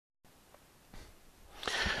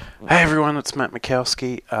Hey everyone, it's Matt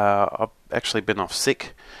Mikowski. I've actually been off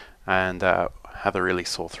sick and had a really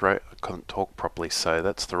sore throat. I couldn't talk properly, so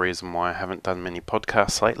that's the reason why I haven't done many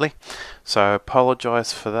podcasts lately. So I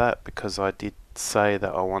apologise for that because I did say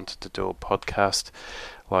that I wanted to do a podcast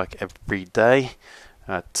like every day.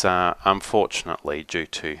 But unfortunately, due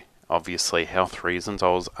to obviously health reasons,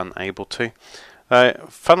 I was unable to.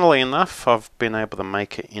 Funnily enough, I've been able to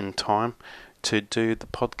make it in time to do the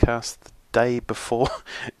podcast the day before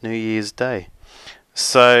New Year's Day.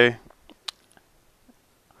 So,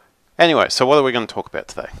 anyway, so what are we going to talk about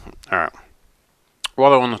today? Alright.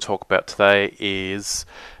 What I want to talk about today is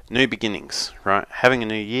new beginnings, right? Having a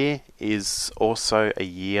new year is also a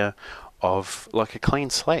year of like a clean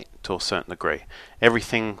slate to a certain degree.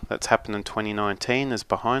 Everything that's happened in 2019 is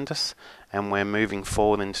behind us and we're moving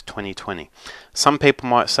forward into 2020. Some people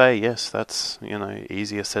might say, yes, that's,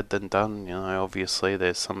 easier said than done. Obviously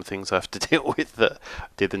there's some things I have to deal with that I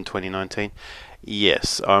did in 2019.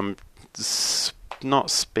 Yes, I'm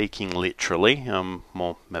not speaking literally,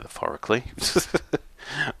 more metaphorically.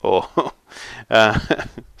 Or,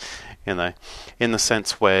 in the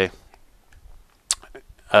sense where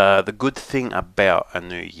the good thing about a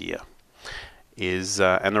new year is,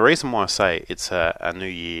 and the reason why I say it's a new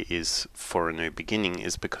year is for a new beginning,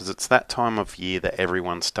 is because it's that time of year that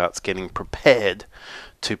everyone starts getting prepared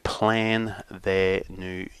to plan their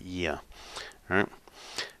new year. Right?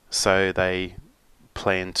 So they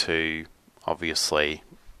plan to obviously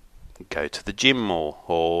go to the gym more,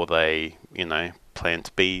 or they, plan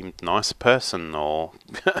to be a nicer person, or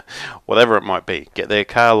whatever it might be. Get their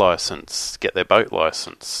car license, get their boat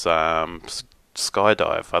license,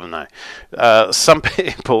 skydive, I don't know. Some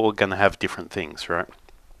people are going to have different things, right?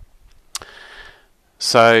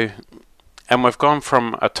 So, and we've gone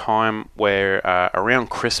from a time where around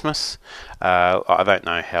Christmas, I don't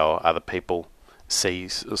know how other people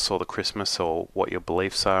saw the Christmas or what your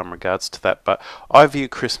beliefs are in regards to that, but I view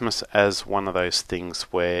Christmas as one of those things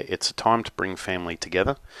where it's a time to bring family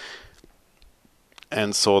together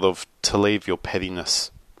and sort of to leave your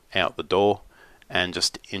pettiness out the door and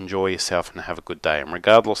just enjoy yourself and have a good day. And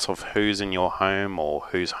regardless of who's in your home or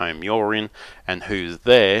whose home you're in and who's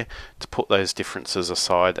there, to put those differences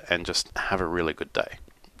aside and just have a really good day.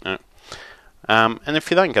 And if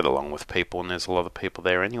you don't get along with people, and there's a lot of people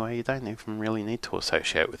there anyway, you don't even really need to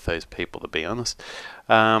associate with those people, to be honest.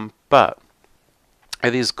 But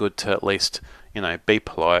it is good to at least, be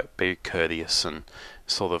polite, be courteous, and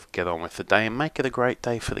sort of get on with the day and make it a great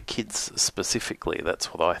day for the kids specifically.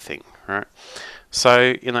 That's what I think, right?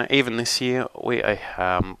 So, even this year, we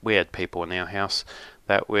had people in our house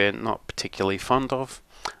that we're not particularly fond of,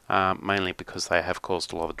 mainly because they have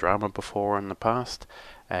caused a lot of drama before in the past,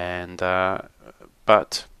 and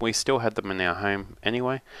but we still had them in our home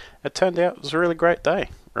anyway. It turned out it was a really great day,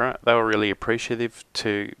 right? They were really appreciative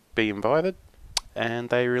to be invited, and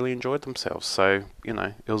they really enjoyed themselves. So,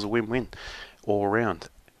 it was a win-win all around.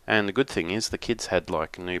 And the good thing is the kids had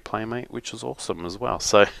like a new playmate, which was awesome as well.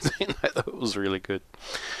 So, that was really good.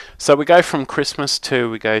 So we go from Christmas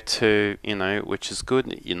we go to, which is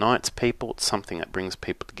good. It unites people. It's something that brings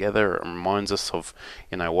people together. It reminds us of,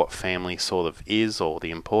 what family sort of is, or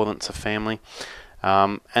the importance of family.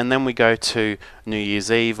 And then we go to New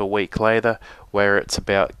Year's Eve a week later, where it's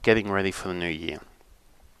about getting ready for the new year.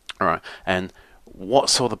 All right, and what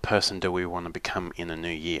sort of person do we want to become in a new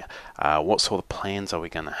year? What sort of plans are we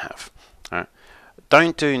going to have? All right.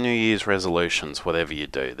 Don't do New Year's resolutions, whatever you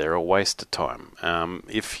do. They're a waste of time.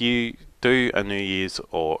 If you do a New Year's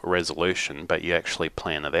or resolution, but you actually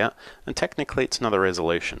plan it out, then technically it's not a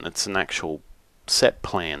resolution. It's an actual set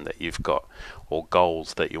plan that you've got, or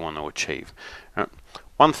goals that you want to achieve. Right.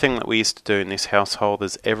 One thing that we used to do in this household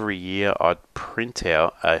is every year I'd print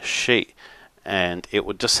out a sheet, and it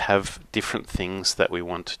would just have different things that we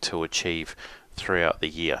wanted to achieve throughout the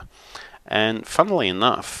year. And funnily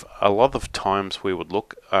enough, a lot of times we would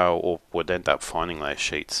look or would end up finding those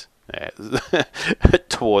sheets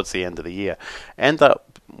towards the end of the year. I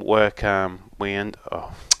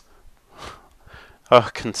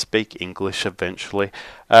can speak English eventually.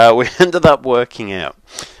 We ended up working out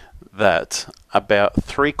that about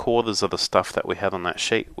 3/4 of the stuff that we had on that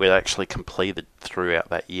sheet we'd actually completed throughout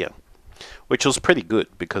that year, which was pretty good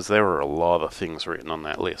because there were a lot of things written on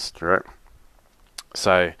that list, right?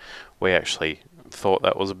 So we actually thought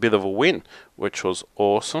that was a bit of a win, which was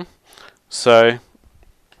awesome. So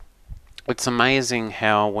it's amazing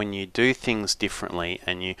how when you do things differently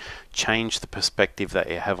and you change the perspective that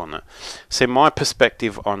you have on it. See, my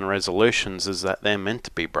perspective on resolutions is that they're meant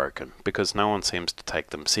to be broken because no one seems to take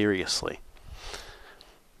them seriously.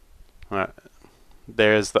 Right.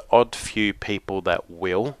 There's the odd few people that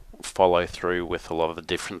will, follow through with a lot of the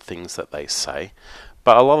different things that they say.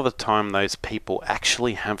 But a lot of the time, those people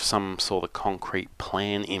actually have some sort of concrete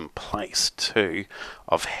plan in place too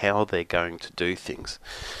of how they're going to do things.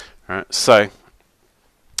 Right? So,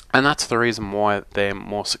 and that's the reason why they're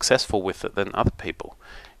more successful with it than other people.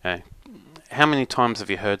 How many times have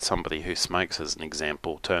you heard somebody who smokes, as an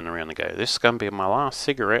example, turn around and go, "This is going to be my last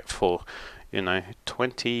cigarette for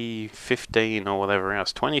 2015 or whatever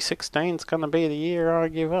else. 2016 is going to be the year I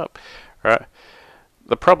give up." Right?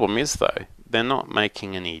 The problem is, though, they're not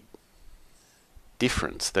making any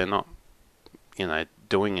difference. They're not,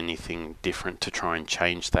 doing anything different to try and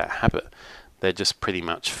change that habit. They're just pretty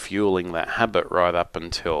much fueling that habit right up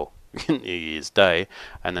until New Year's Day.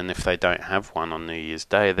 And then if they don't have one on New Year's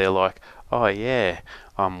Day, they're like, "Oh yeah,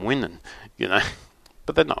 I'm winning,"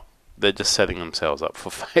 But they're not. They're just setting themselves up for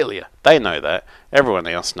failure. They know that. Everyone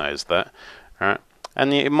else knows that. Right?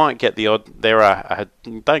 And you might get the odd.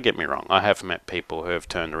 Don't get me wrong. I have met people who have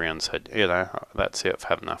turned around and said, "That's it. I've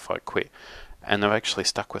had enough. I quit," and they've actually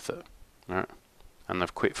stuck with it, right? And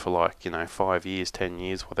they've quit for 5 years, 10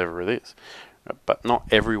 years, whatever it is. But not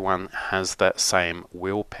everyone has that same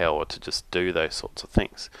willpower to just do those sorts of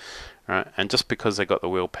things, right? And just because they got the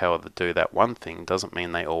willpower to do that one thing doesn't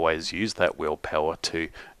mean they always use that willpower to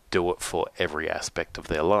do it for every aspect of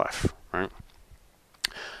their life, right?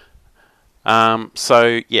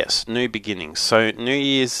 So yes, new beginnings. So New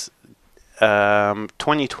Year's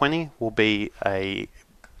 2020 will be a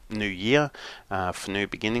new year for new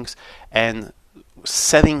beginnings and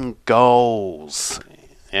setting goals.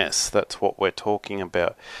 Yes, that's what we're talking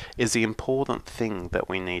about, is the important thing that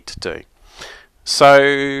we need to do.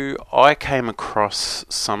 So I came across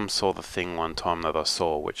some sort of thing one time that I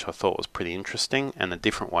saw, which I thought was pretty interesting and a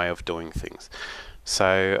different way of doing things.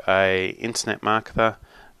 So a internet marketer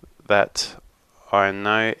that I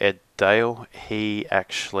know, Ed Dale, he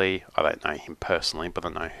actually, I don't know him personally, but I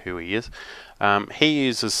know who he is. He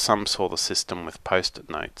uses some sort of system with post-it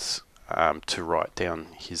notes to write down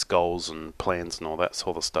his goals and plans and all that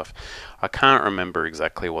sort of stuff. I can't remember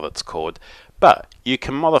exactly what it's called, but you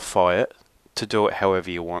can modify it to do it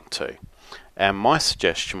however you want to. And my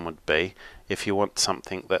suggestion would be, if you want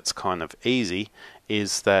something that's kind of easy,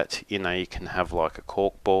 is that you can have like a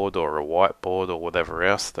cork board or a whiteboard or whatever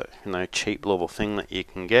else, that cheap little thing that you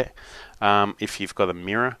can get. If you've got a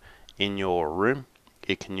mirror in your room,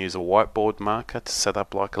 you can use a whiteboard marker to set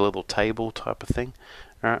up like a little table type of thing.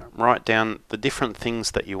 Write down the different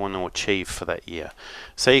things that you want to achieve for that year.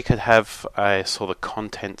 So you could have a sort of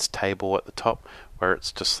contents table at the top, where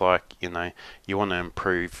it's just like, you want to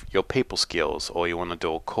improve your people skills, or you want to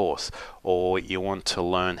do a course, or you want to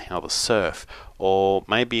learn how to surf, or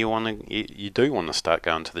maybe you do want to start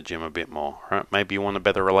going to the gym a bit more, right? Maybe you want a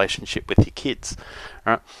better relationship with your kids,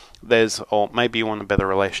 right? Or maybe you want a better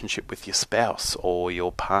relationship with your spouse or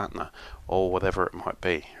your partner, or whatever it might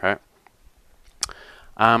be, right?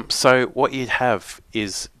 So what you'd have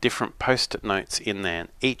is different post-it notes in there, and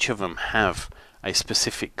each of them have a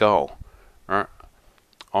specific goal, right,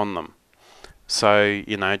 on them. So,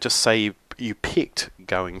 just say you picked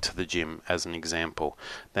going to the gym as an example.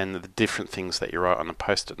 Then the different things that you write on the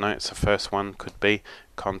post-it notes, the first one could be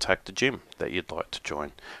contact a gym that you'd like to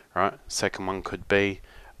join, right? Second one could be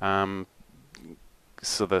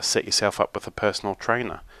sort of set yourself up with a personal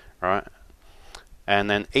trainer, right? And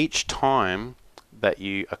then each time that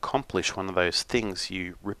you accomplish one of those things,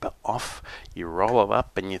 you rip it off, you roll it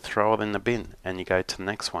up, and you throw it in the bin, and you go to the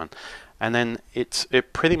next one. And then it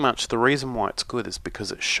pretty much, the reason why it's good is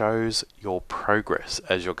because it shows your progress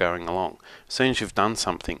as you're going along. As soon as you've done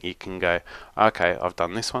something, you can go, okay, I've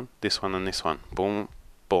done this one, and this one. Boom,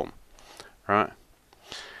 boom. Right?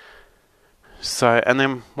 So, and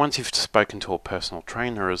then once you've spoken to a personal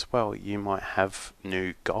trainer as well, you might have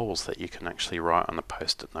new goals that you can actually write on the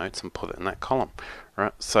post-it notes and put it in that column,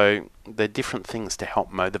 right? So they're different things to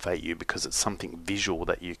help motivate you, because it's something visual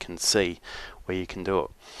that you can see where you can do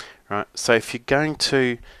it, right? So if you're going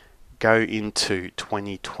to go into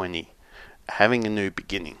 2020 having a new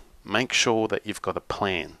beginning, make sure that you've got a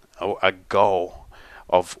plan or a goal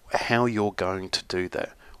of how you're going to do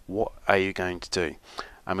that. What are you going to do?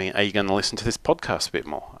 I mean, are you going to listen to this podcast a bit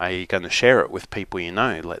more? Are you going to share it with people you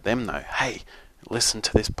know? Let them know, hey, listen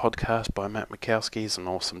to this podcast by Matt Mikowski. He's an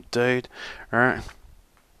awesome dude. All right.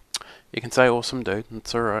 You can say awesome dude.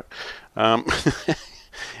 It's all right.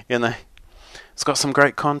 It's got some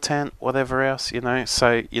great content, whatever else,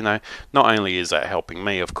 So, not only is that helping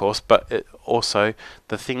me, of course, but also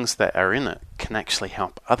the things that are in it can actually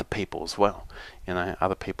help other people as well.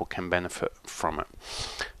 Other people can benefit from it.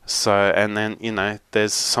 So, and then,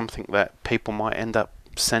 there's something that people might end up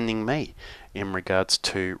sending me in regards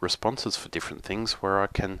to responses for different things where I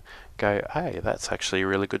can go, hey, that's actually a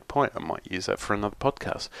really good point. I might use that for another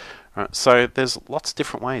podcast. Right, so there's lots of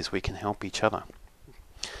different ways we can help each other.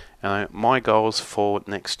 My goals for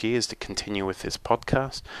next year is to continue with this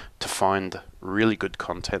podcast, to find really good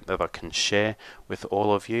content that I can share with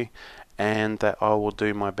all of you, and that I will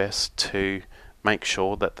do my best to make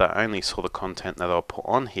sure that the only sort of content that I'll put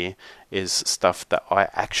on here is stuff that I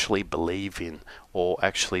actually believe in or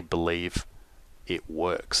actually believe it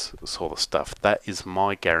works, sort of stuff. That is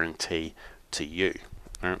my guarantee to you.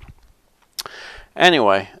 Right?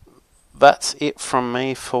 Anyway, that's it from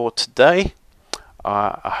me for today.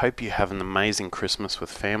 I hope you have an amazing Christmas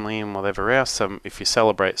with family and whatever else. If you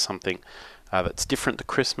celebrate something that's different to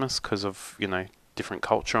Christmas because of, different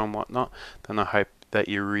culture and whatnot, then I hope that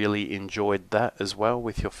you really enjoyed that as well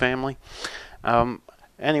with your family.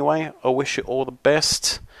 Anyway, I wish you all the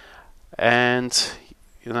best, and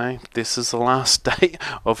this is the last day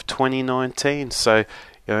of 2019, so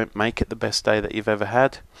make it the best day that you've ever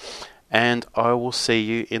had, and I will see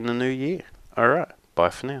you in the new year. Alright,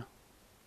 bye for now.